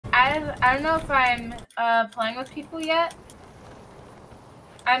I don't know if I'm playing with people yet.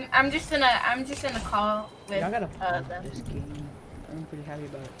 I'm just in a call with Yeah, I gotta them. this game. I'm pretty happy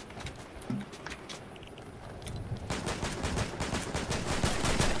about it.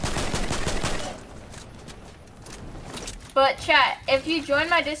 But chat, if you join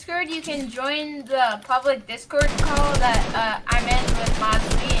my Discord, you can join the public Discord call that I'm in with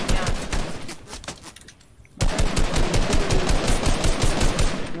Mozzie and John.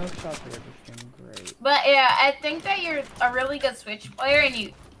 No shots are registering, great. But yeah, I think that you're a really good Switch player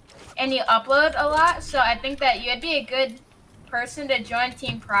and you upload a lot, so I think that you'd be a good person to join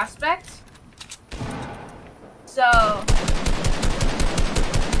Team Prospect. So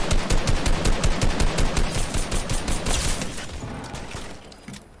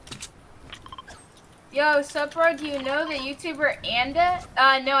yo, sup bro, do you know the YouTuber Anda?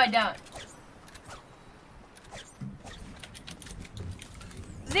 No I don't.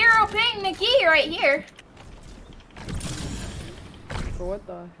 Zero ping Nikki right here. For what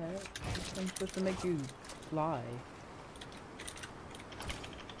the heck? I'm supposed to make you fly.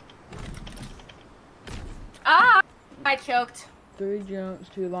 Ah, I choked. 3 jumps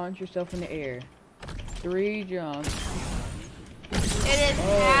to launch yourself in the air. 3 jumps. It is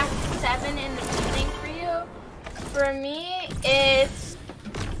half 7 in the evening for you. For me, it's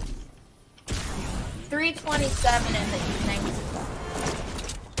 3:27 in the evening.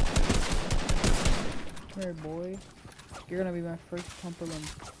 Come here, boy. You're gonna be my first pumperlin.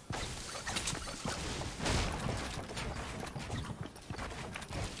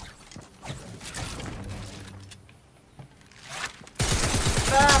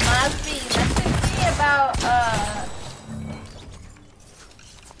 Mosby, message me about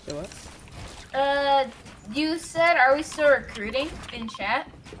Say what? you said, are we still recruiting in chat?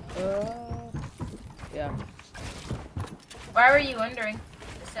 Yeah. Why were you wondering?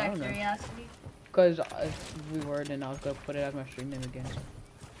 Just out I of don't know. curiosity. Because if we were, then I was gonna put it as my stream name again.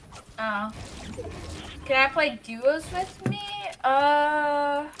 Oh. Can I play duos with me?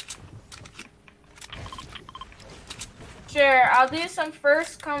 Sure, I'll do some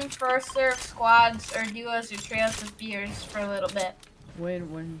first come, first serve squads or duos or trios with beers for a little bit.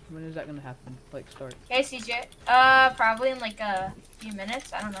 When is that gonna happen? Like start? Okay, CJ. Probably in like a few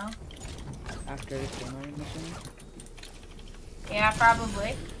minutes. I don't know. After this game, I'm assuming. Yeah,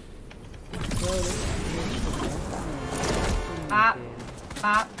 probably. Bop.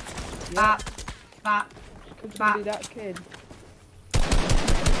 Bop. Bop. Bop. Could Bop. be that kid.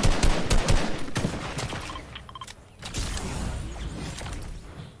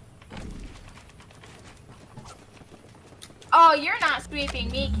 Oh, you're not sweeping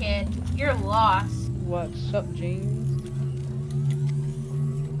me, kid. You're lost. What's up, James?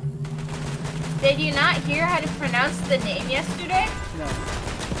 Did you not hear how to pronounce the name yesterday? No.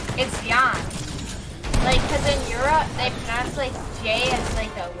 It's Jan. Like, cause in Europe, they pronounce like J as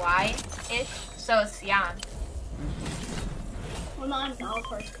like a Y-ish, so it's Jan. Well, not now, of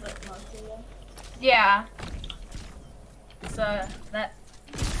course, but mostly, Yeah. So,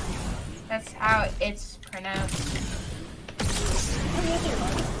 that's how it's pronounced.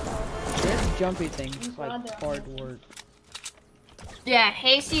 This jumpy thing is like hard work. Yeah,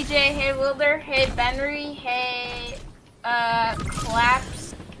 hey CJ, hey Wilder, hey Benry, hey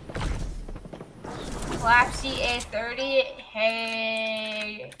Clapsy A30,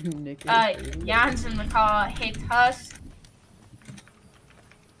 hey Jan's in the call, hey Tusk.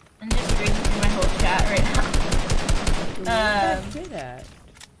 I'm just reading through my whole chat right now.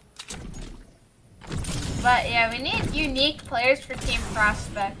 But yeah, we need unique players for Team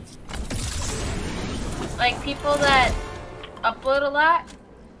Prospect. Like people that upload a lot,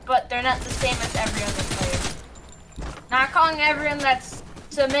 but they're not the same as every other player. Not calling everyone that's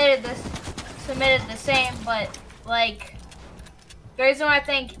submitted the same, but like the reason why I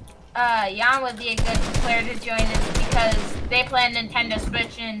think Jan would be a good player to join is because they play on Nintendo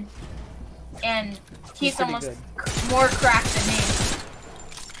Switch and he's almost more cracked than me.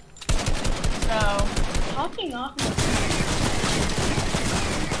 So talking off.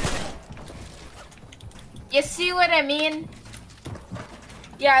 You see what I mean?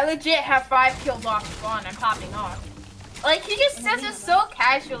 Yeah, I legit have 5 kills off spawn. I'm popping off. Like, he just says it so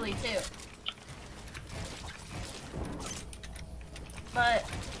casually, too. But,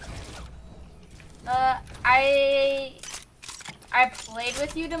 I played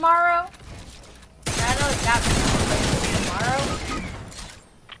with you tomorrow. I don't know exactly if I'll play with you tomorrow.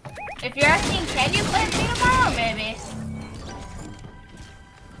 If you're asking, can you play with me tomorrow? Maybe.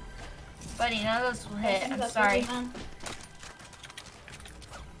 Buddy, none of those will hit. I'm sorry.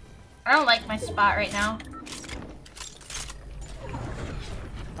 I don't like my spot right now.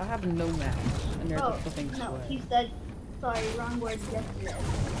 I have no maps, and they're Oh, just flipping no, sweat. he said, sorry, wrong word yesterday.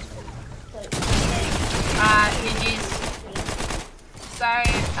 GG's. Sorry,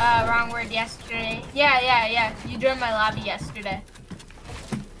 wrong word yesterday. Yeah. You joined my lobby yesterday.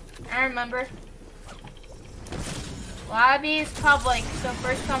 I remember. Lobby is public, so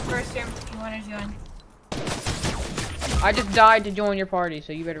first come, first serve if you want to join. I just died to join your party,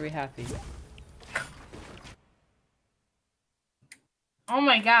 so you better be happy. Oh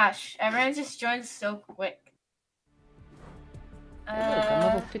my gosh, everyone just joined so quick. Look, I'm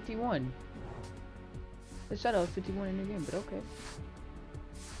level 51. They said I was 51 in the game, but okay.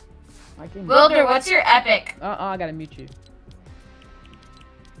 I can. Wilder, what's your epic? I gotta mute you.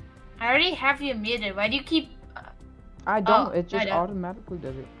 I already have you muted. Why do you keep... I don't. Oh, it just I don't. automatically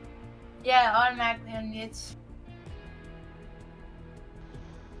does it. Yeah, automatically unmutes.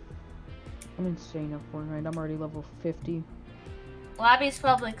 I'm insane at Fortnite. I'm already level 50. Lobby's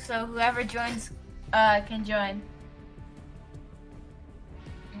public, so whoever joins can join.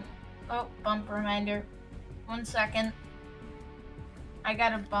 Oh, bump reminder. 1 second. I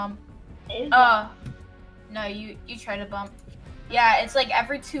got a bump. No, you try to bump. Yeah, it's like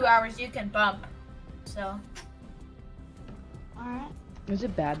every 2 hours you can bump. So. Alright. Is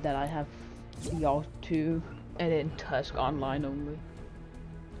it bad that I have YALL 2 and then Tusk online only?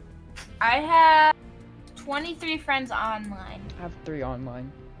 I have 23 friends online. I have 3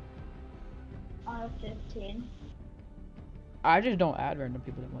 online. I have 15. I just don't add random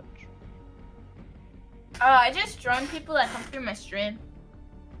people that much. I just join people that come through my stream.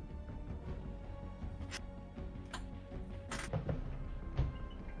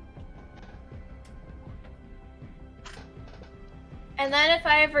 And then if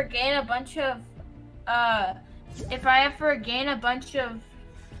I ever gain a bunch of,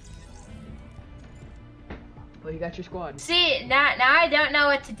 Well, you got your squad. See, now I don't know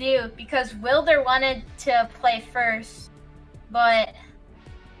what to do because Wilder wanted to play first, but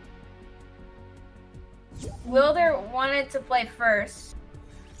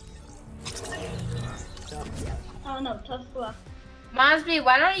Oh no, Tusk left. Mosby,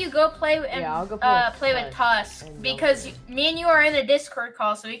 why don't you go play and Yeah, I'll go play with with Tusk and because me and you are in a Discord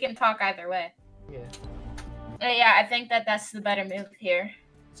call, so we can talk either way. Yeah. Yeah, I think that's the better move here,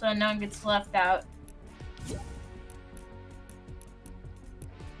 so no one gets left out.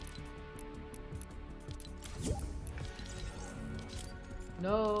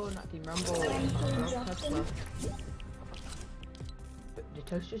 No, not Team Rumble. Tusk left. Did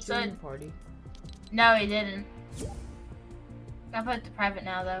Tusk just join the party? No, he didn't. I'll put it to private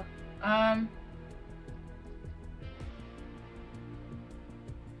now, though.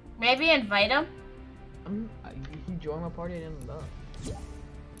 Maybe invite him? You join my party and then left.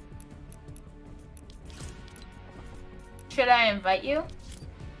 Should I invite you?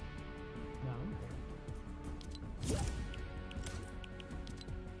 No.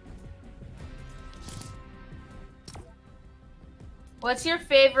 What's your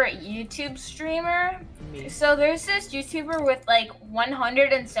favorite YouTube streamer? Me. So there's this YouTuber with like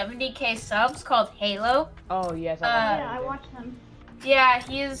 170k subs called Halo. Oh yes. Yeah, I watched him. Yeah,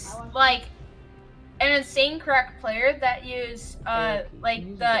 he's like an insane correct player that use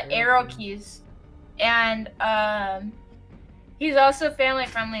like the arrow keys, and he's also family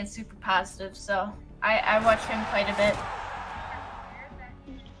friendly and super positive. So I watch him quite a bit.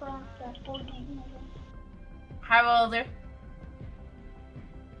 He's from that Fortnite level. How old are?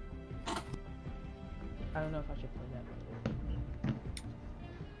 I don't know if I should play that.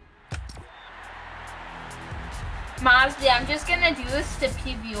 Mosby, I'm just gonna do this to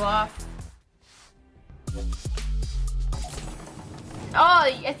peeve you off. Oh,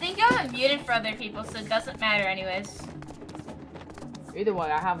 I think I'm muted for other people, so it doesn't matter anyways. Either way,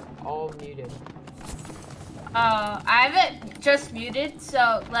 I have all muted. I have it just muted,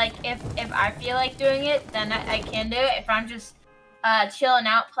 so like if I feel like doing it, then I can do it. If I'm just chilling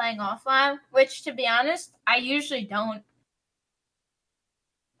out playing offline, which to be honest, I usually don't.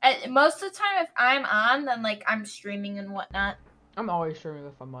 Most of the time, if I'm on, then like I'm streaming and whatnot. I'm always streaming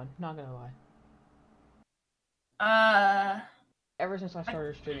if I'm on, not gonna lie. Ever since I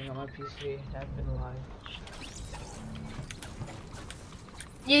started streaming on my PC, I've been live.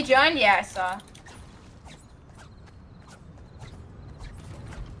 You joined? Yeah, I saw.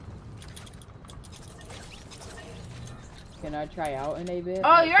 Can I try out in a bit?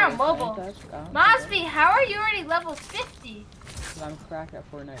 Oh, you're on mobile. Oh, Mosby, how are you already level 50? I'm cracked at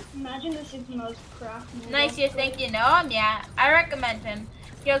Fortnite. Imagine this is the most cracked mobile Nice, you think you know him? Yeah, I recommend him.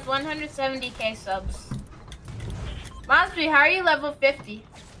 He has 170k subs. Mosby, how are you level 50?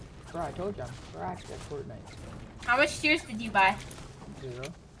 Bro, I told you I'm cracked at Fortnite. How much tiers did you buy?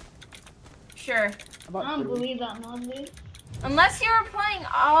 0. Sure. About I don't 3. believe that mod, dude. Unless you were playing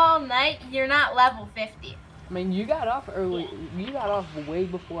all night, you're not level 50. I mean, you got off early. You got off way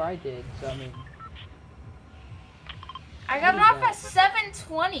before I did. So I mean. I got off at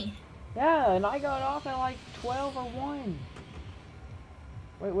 7:20. Yeah, and I got off at like 12 or 1.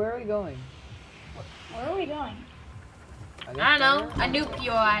 Wait, where are we going? Where are we going? I don't know. A new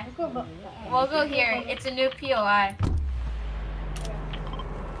POI. Let's go back. We'll go here. It's a new POI.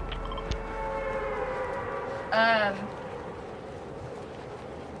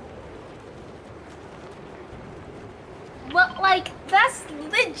 But like that's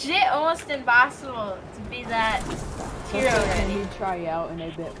legit almost impossible to be that tier Can already. you try out in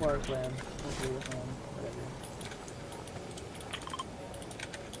a bit for us, Lamb?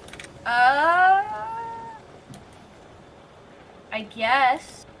 I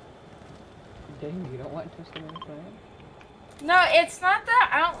guess. Dang, you don't want Tusk in the plan? No, it's not that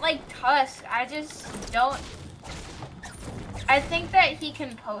I don't like Tusk. I just don't. I think that he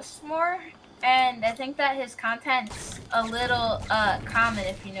can post more, and I think that his content's a little common,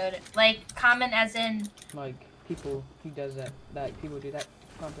 if you notice. Like common as in. Like people, he does that. People do that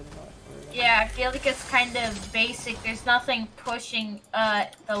content a lot. Yeah, I feel like it's kind of basic. There's nothing pushing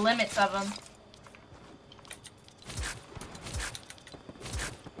the limits of him.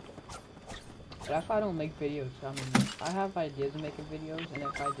 That's why I don't make videos. I mean, I have ideas of making videos, and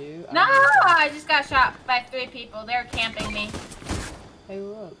if I do, No, I just got shot by 3 people. They're camping me. Hey,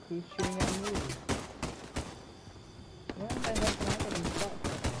 look, who's shooting at me? Where the heck am I getting shot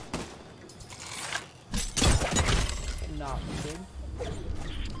from? Not good.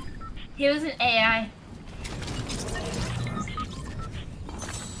 He was an AI.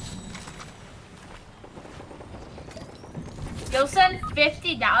 You'll send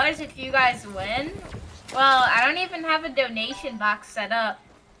 $50 if you guys win? Well, I don't even have a donation box set up.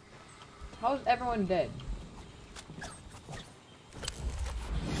 How's everyone dead?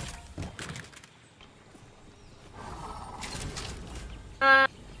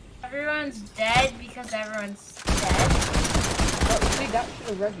 Everyone's dead because everyone's dead. Oh, see, that should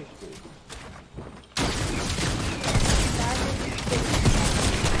have registered.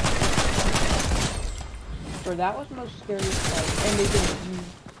 Bro, that was the most scariest fight. And they didn't.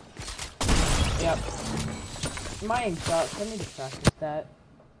 Yep. My aim shots, I need to practice that.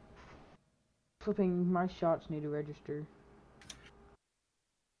 Flipping, my shots need to register.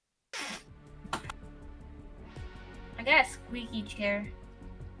 I got a squeaky chair.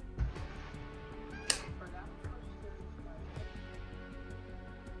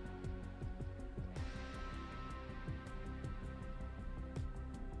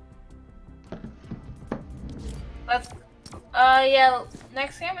 Let's, yeah,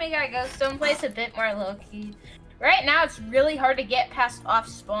 next game we gotta go someplace a bit more low-key. Right now it's really hard to get past off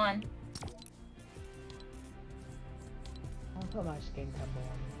spawn. I'll put my skin combo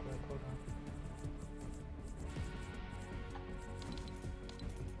on real quick, hold on.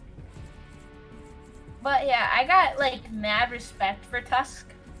 But yeah, I got like mad respect for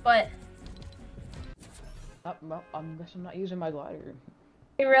Tusk, but Well, I guess I'm not using my glider.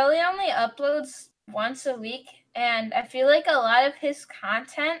 he really only uploads once a week, and I feel like a lot of his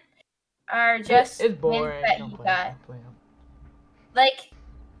content are just It's boring. wins that he got.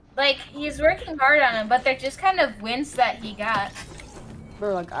 Like he's working hard on them, but they're just kind of wins that he got.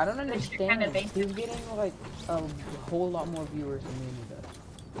 Bro, like, I don't Which are understand. kinda basic. He's getting, like, a whole lot more viewers than me does.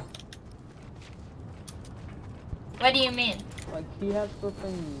 What do you mean? Like, he has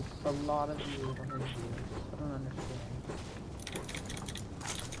flipping a lot of viewers on his videos. I don't understand.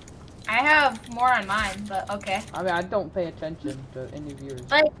 I have more on mine, but okay. I mean, I don't pay attention to any viewers.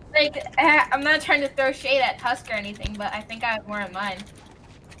 I'm not trying to throw shade at Tusk or anything, but I think I have more on mine.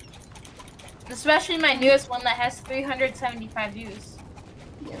 Especially my newest one that has 375 views.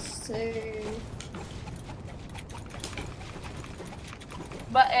 Yes, sir.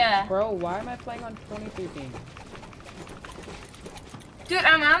 But yeah. Bro, why am I playing on 2013? Dude,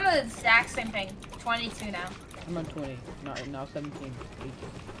 I'm on the exact same thing. 22 now. I'm on 20. Now 17. 18.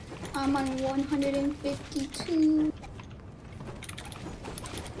 I'm on 152.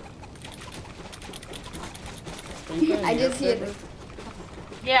 Are you playing I your just hit server? it.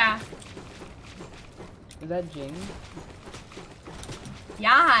 Yeah. Is that Jing?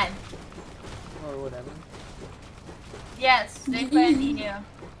 Jan. Or whatever. Yes, they play on EU. I'm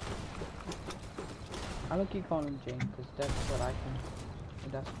gonna keep calling him Jing, because that's what I can.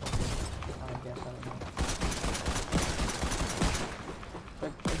 That's what I guess, I don't know.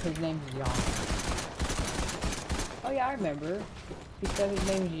 But his name's Jan. Oh yeah, I remember. He said his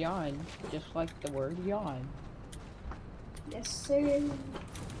name's Jan, just like the word yawn. Yes, sir.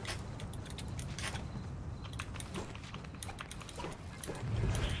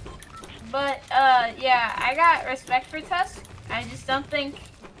 But yeah, I got respect for Tusk. I just don't think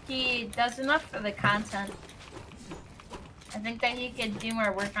he does enough for the content. I think that he could do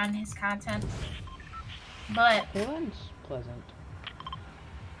more work on his content. But Payland's pleasant.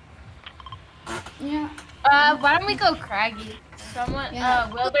 Yeah. why don't we go Craggy? Someone Yeah.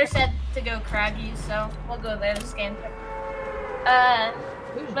 Wilder said to go Craggy, so we'll go there this game. Who's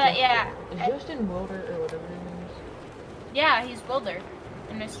But Justin? yeah. Is Justin Wilder or whatever his name is? Yeah, he's Wilder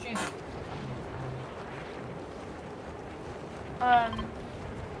in the stream.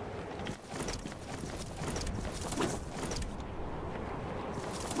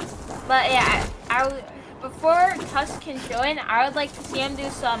 But yeah, before Tusk can join, I would like to see him do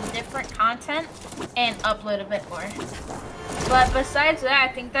some different content and upload a bit more. But besides that,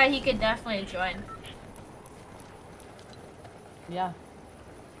 I think that he could definitely join. Yeah.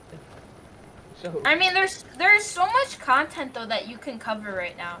 So. I mean, there's so much content though that you can cover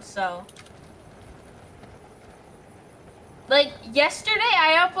right now. So, like yesterday,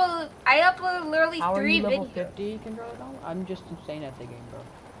 I uploaded literally How are 3 you level videos. 50 controller now? I'm just insane at the game, bro.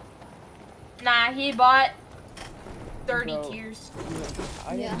 Nah, he bought 30 Bro, tiers.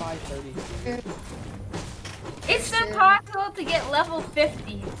 I didn't buy 30. It's impossible to get level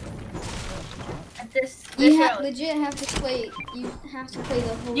 50 at this You early. legit have to play. You have to play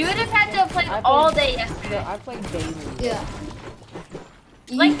the whole. You would have had to play all day yesterday. I played daily. Yeah.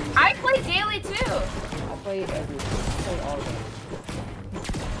 Like, I play daily too. I play every day. I play all day.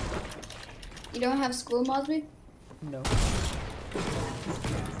 You don't have school, Mosby? No.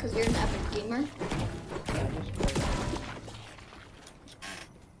 Because you're an epic gamer. Yeah, I just play.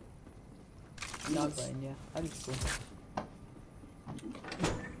 Not playing, yeah. I just play.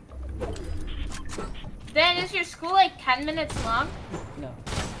 Then is your school like 10 minutes long? No.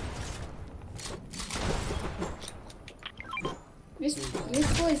 Your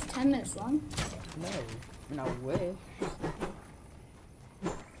school is 10 minutes long? No. And I wish.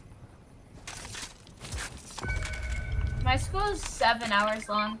 My school is 7 hours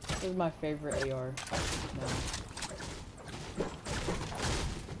long. This is my favorite AR. No.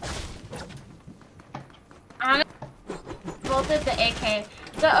 Honestly, both of the AK.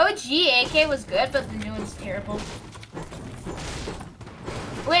 The OG AK was good, but the new one's terrible.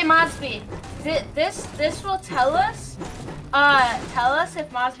 Wait, Mosby, this will tell us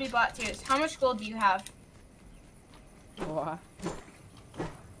if Mosby bought tiers. How much gold do you have? Why?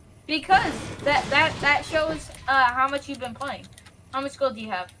 Because that shows how much you've been playing. How much gold do you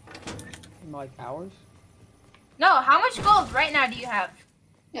have? Like hours? No, how much gold right now do you have?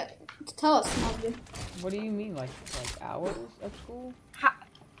 Yeah. Tell us, Mosby. What do you mean, like hours of school?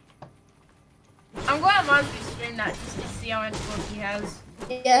 I'm going on Mosby's stream now just to see how much gold he has.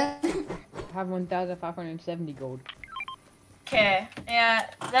 Yeah. I have 1,570 gold. Okay, yeah,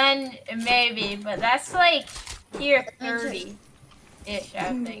 then maybe, but that's like tier 30-ish,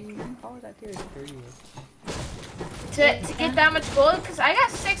 I think. How is that tier 30? To get that much gold, because I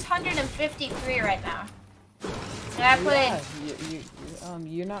got 653 right now. And I played... Yeah,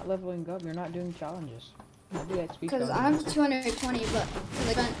 you're not leveling up. You're not doing challenges. I do XP Because I have 220, but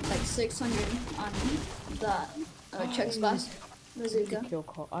I spent like 600 on the chug splash bazooka.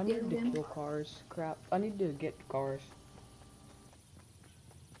 I need to kill cars. Crap. I need to get cars.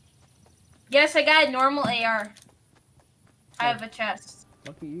 Yes, I got a normal AR. I have a chest.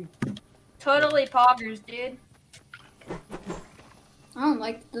 Look at you. Totally poggers, dude. I don't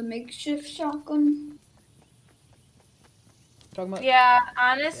like the makeshift shotgun. Talking about, Yeah,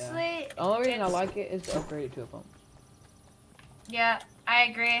 honestly... The only reason I like it is to upgrade it to a pump. Yeah, I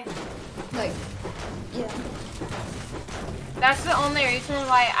agree. Like, yeah. That's the only reason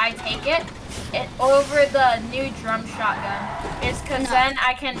why I take it over the new drum shotgun. Is because then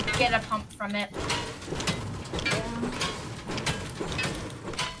I can get a pump from it.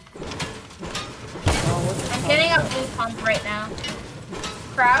 I'm getting a blue pump right now.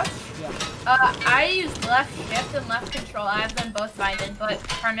 Crouch? Yeah. I use left shift and left control. I have them both binded, but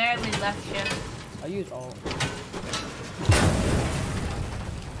primarily left shift. I use all.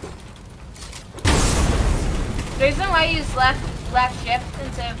 The reason why I use left shift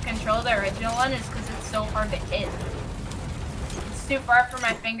instead of control, the original one, is because it's so hard to hit. It's too far for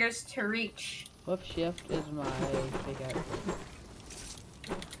my fingers to reach. Left shift is my pickaxe.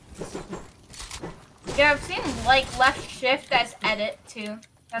 Yeah, I've seen like left shift as edit too.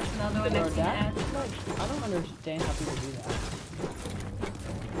 That's another one I've seen as. I don't understand how people do that.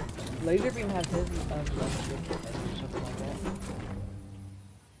 Laserbeam has his left shift or something like that.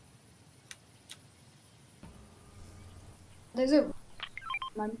 There's a...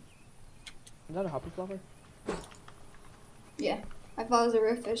 Is that a hopper flopper? Yeah. I thought it was a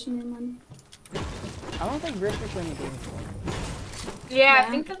rift fisherman one. I don't think Rift is any games. Yeah,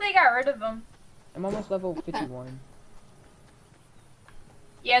 I think that they got rid of them. I'm almost level 51.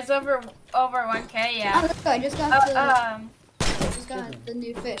 Yeah, it's over 1K. Yeah. Oh, look, I just got the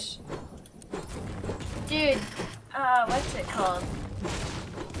new fish. Dude, what's it called?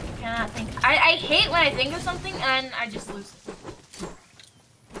 I cannot think. I hate when I think of something and I just lose it.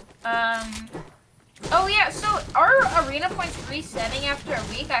 Oh yeah, so are arena points resetting after a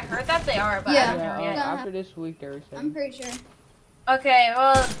week? I heard that they are, but I don't know yet. After this week they're resetting. I'm pretty sure. Okay,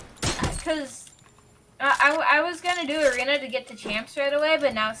 well, cause I was gonna do arena to get the champs right away,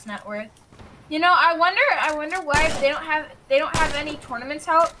 but now it's not worth. You know, I wonder why they don't have any tournaments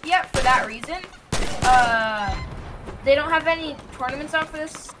out yet for that reason. They don't have any tournaments out for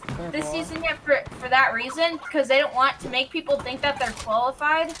this season yet for that reason, because they don't want to make people think that they're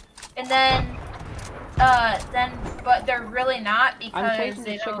qualified, and then but they're really not, because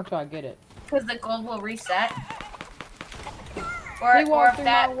they don't, until I get it. Because the gold will reset, or if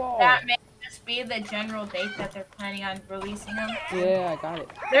that may just be the general date that they're planning on releasing them. Yeah, I got it.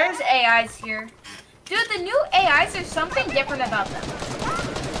 There's AIs here. Dude, the new AIs, there's something different about them.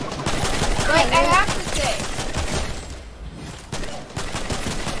 Like, I have to say.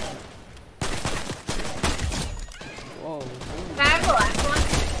 Whoa. Can I have the last one?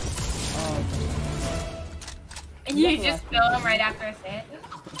 And you just kill him right after I say it?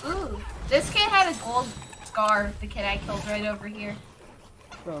 Ooh. This kid had a gold scar, the kid I killed right over here.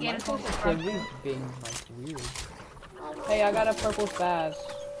 Bro, He my had a gold scar. being like weird. Hey, I got a purple spaz.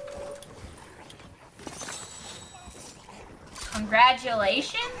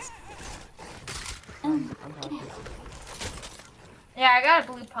 Congratulations? I'm happy. Yeah, I got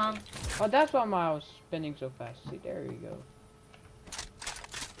a blue pump. Oh, that's why I was spinning so fast. See, there you go.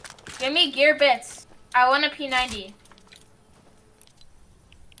 Give me gear bits. I want a P90.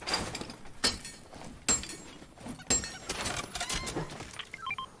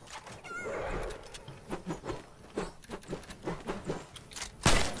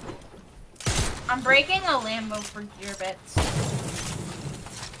 I'm breaking a Lambo for gear bits.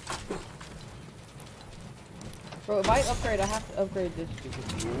 Bro, if I upgrade, I have to upgrade this stupid.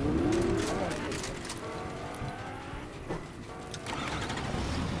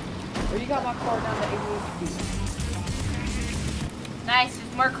 Oh, you got my car down to 88 speed. Nice,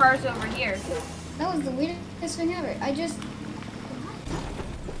 there's more cars over here. That was the weirdest thing ever.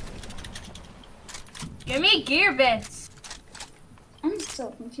 Give me gear bits. I'm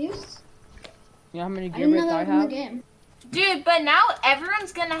so confused. You know how many I gear didn't know bits I that was in the have? game. Dude, but now everyone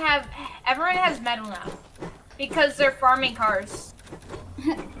has metal now. Because they're farming cars.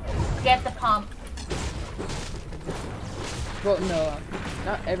 Get the pump. Well, no,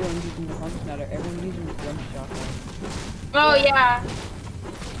 not everyone's using the pump snutter. Everyone's using the gun shotgun. Oh yeah.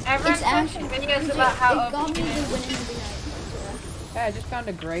 Everyone's It's posting actually videos about how it got OP me it the is. win every night. Hey, I just found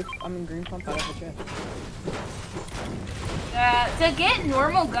a green pump out of the chest. To get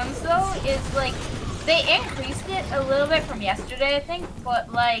normal guns though is like, they increased it a little bit from yesterday, I think,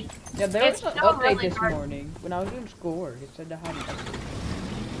 but like, Yeah, there was it's an still update really this hard. morning when I was doing schoolwork. It said to have an update.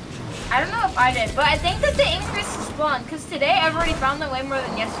 I don't know if I did, but I think that the increase is spawn, because today I've already found that way more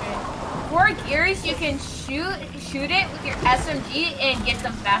than yesterday. 4 gears, you can shoot it with your SMG and get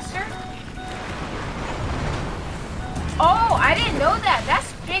them faster. Oh, I didn't know that.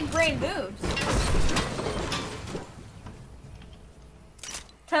 That's big brain moves.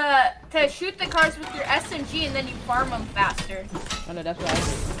 To shoot the cars with your SMG and then you farm them faster. Oh no, that's what I did.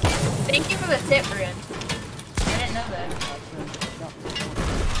 Thank you for the tip, Brian. I didn't know that.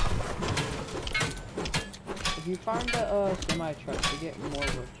 If you farm the semi truck, you get more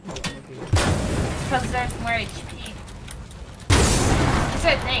energy. Because there's more HP. That's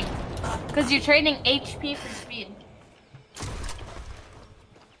what I think. Because you're trading HP for speed.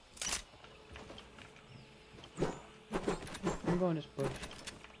 I'm going this bush.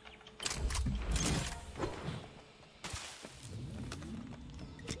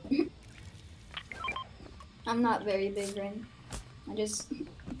 I'm not very big, Rin. I just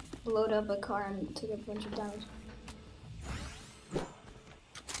blowed up a car and took a bunch of damage.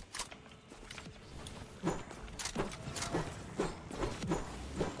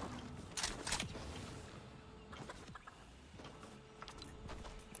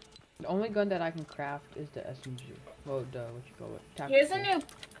 The only gun that I can craft is the SMG. Well, what you call it? Tactical.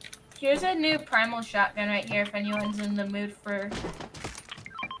 Here's a new primal shotgun right here if anyone's in the mood for.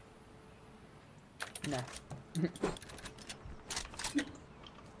 Nah.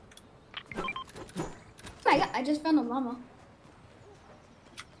 I just found a llama.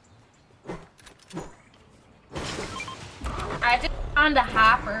 I just on the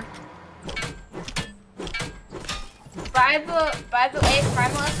hopper. By the way,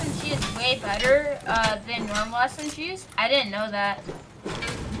 primal SMG is way better than normal SMGs. I didn't know that.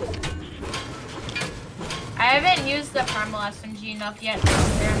 I haven't used the primal SMG enough yet to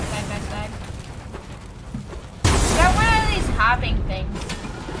compare them side by side. Got one of these hopping things.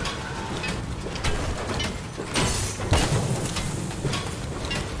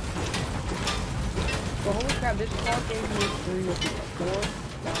 Well, holy crap, this car gave me 3 or 4,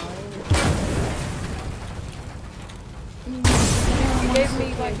 5. It gave me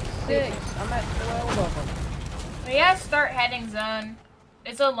like 6. I'm at 12 of them. We gotta start heading zone.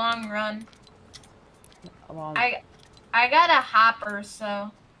 It's a long run. I got a hopper,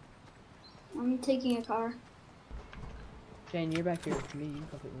 so. I'm taking a car. Shane, you're back here with me. You can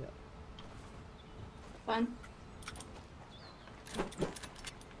come pick me up. Fine.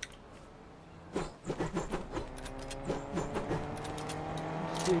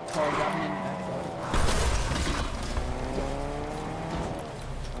 See a car driving in the backyard.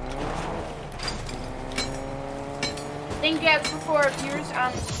 Think that's before it appears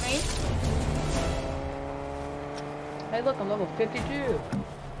on the screen. Hey, look, I'm level 52.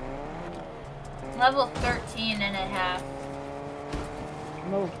 Level 13 and a half.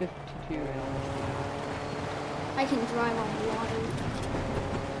 I'm level 52 and I can drive on water.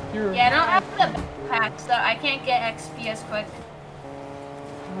 you're Yeah, I don't have the backpack, so I can't get XP as quick.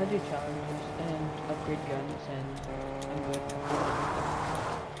 I do challenges and upgrade guns and I'm good.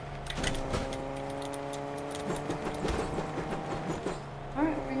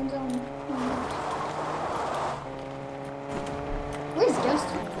 Alright, we're in zone. Where's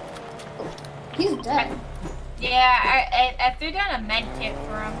Justin? Oh, he's dead. Yeah, I threw down a med kit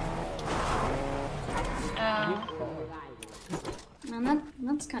for him. Man,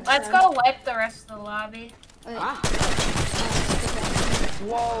 that's kind of Let's sad. go wipe the rest of the lobby. Wait.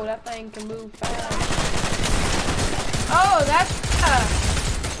 Whoa, that thing can move fast. Oh, that's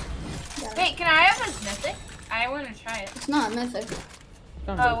Yeah. Wait, can I have his mythic? I want to try it. It's not a mythic.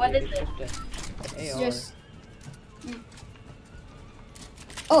 Oh, what is it? It's just.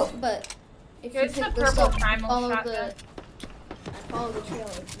 Oh, but if Here's you the pick this purple up, primal shotgun. follow the trail,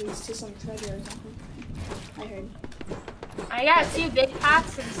 it leads to some treasure or something. I heard. I got 2 big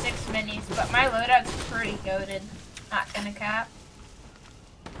pots and 6 minis, but my loadout's pretty goated. Not gonna cap.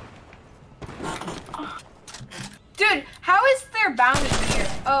 Dude, how is there bounty here?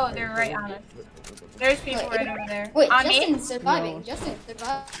 Oh, they're right on us. There's people right over there. Wait, on me? Justin's surviving. No. Justin's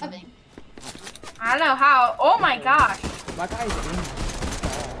surviving. I don't know how. Oh my gosh. My guy's in.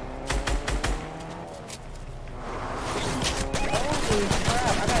 Holy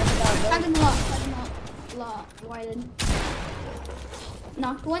crap, I got hit by a Had him lot widened.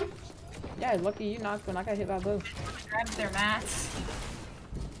 Knocked one. Yeah, lucky you knocked one. I got hit by both. Grab their mats.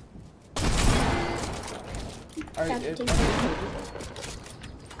 Alright,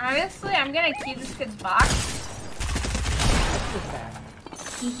 Honestly, I'm gonna keep this kid's box.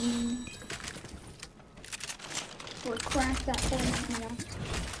 Or crack that thing, you know.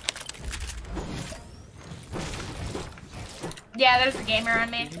 Yeah, there's a gamer on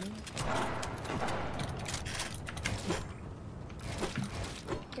me.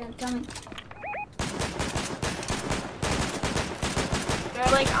 Okay, I'm coming.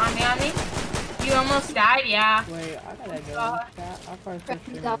 They're like on me. You almost died, yeah. Wait, I gotta go. I'll probably start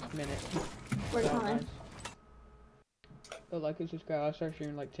streaming in a minute. We're coming. Go like and subscribe. I'll start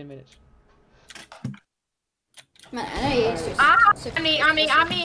streaming in like 10 minutes. Man, I know you used to. Ah, on me.